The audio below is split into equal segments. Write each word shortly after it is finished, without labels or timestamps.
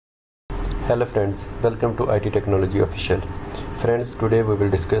Hello friends, welcome to IT Technology Official. Friends, today we will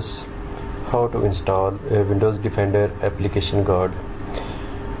discuss how to install a Windows Defender Application Guard.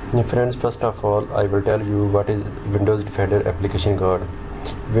 Friends, first of all, I will tell you what is Windows Defender Application Guard.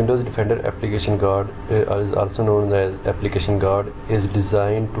 Windows Defender Application Guard is also known as Application Guard, is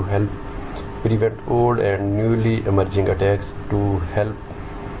designed to help prevent old and newly emerging attacks to help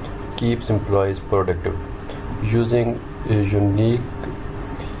keep employees productive. Using a unique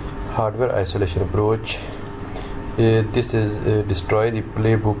hardware isolation approach, this is destroy the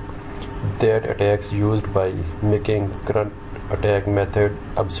playbook that attacks used by making current attack method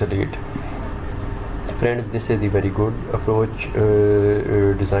obsolete. Friends, this is a very good approach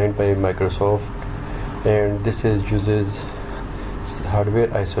designed by Microsoft, and this is uses hardware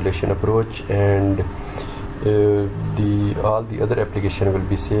isolation approach, and all the other application will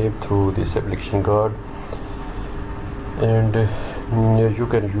be saved through this application guard, and you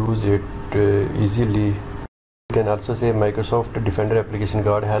can use it easily. You can also say Microsoft Defender Application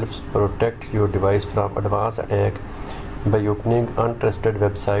Guard helps protect your device from advanced attack by opening untrusted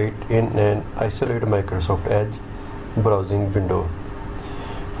website in an isolated Microsoft Edge browsing window.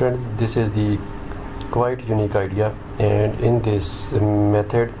 Friends, this is the quite unique idea, and in this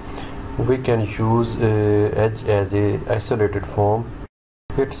method we can use Edge as a isolated form.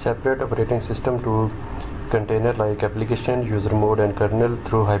 It separate operating system to container like application, user mode and kernel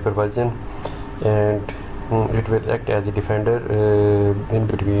through hypervisor, and it will act as a defender in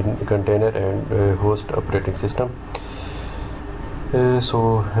between container and host operating system.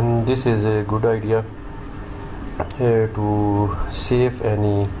 So this is a good idea to save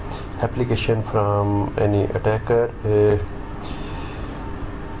any application from any attacker.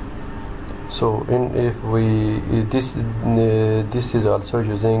 So this is also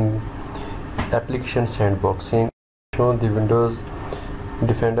using application sandboxing. Shown the Windows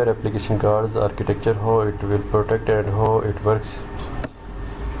Defender Application Guard's architecture, how it will protect and how it works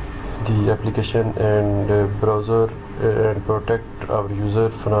the application and browser and protect our user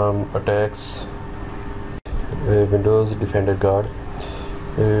from attacks. Windows Defender Guard,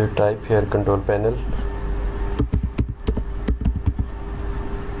 type here control panel,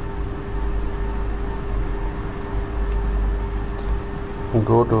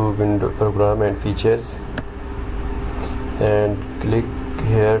 go to Windows Program and Features and click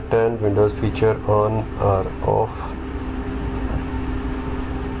here turn Windows feature on or off.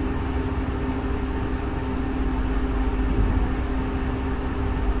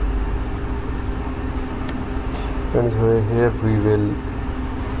 And here we will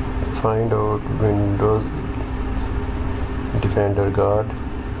find out Windows Defender Guard,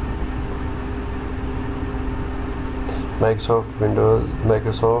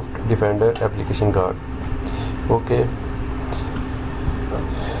 Microsoft Defender Application Guard. Okay,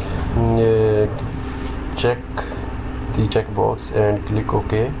 check the checkbox and click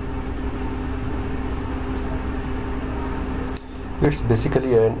OK. It's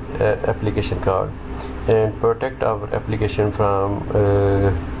basically an application guard and protect our application from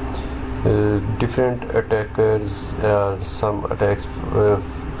different attackers, some attacks,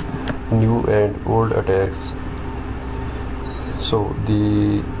 new and old attacks. So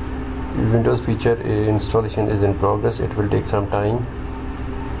the Windows feature installation is in progress. It will take some time.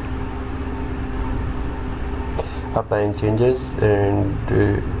 Applying changes, and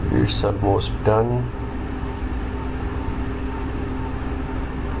it's almost done.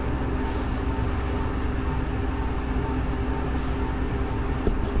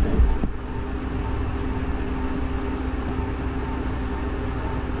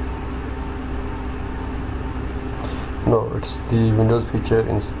 No, it's the Windows feature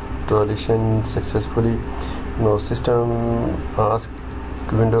installation successfully. No, system asks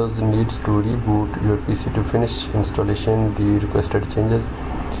Windows needs to reboot your PC to finish installation the requested changes.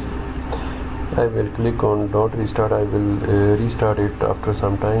 I will click on don't restart. I will restart it after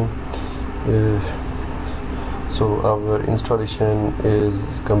some time. So our installation is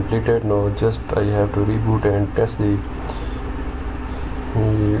completed. Now just I have to reboot and test the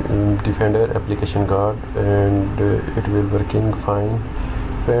Defender Application Guard, and it will working fine.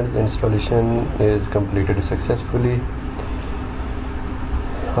 Friends, installation is completed successfully.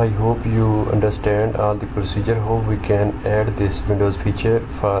 I hope you understand all the procedure how we can add this Windows feature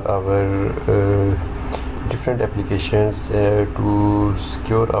for our different applications to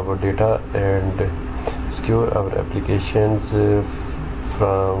secure our data and secure our applications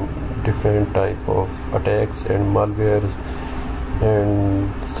from different type of attacks and malwares and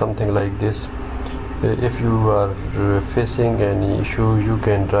something like this. If you are facing any issue, you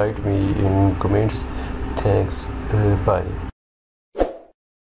can write me in comments. Thanks. Bye.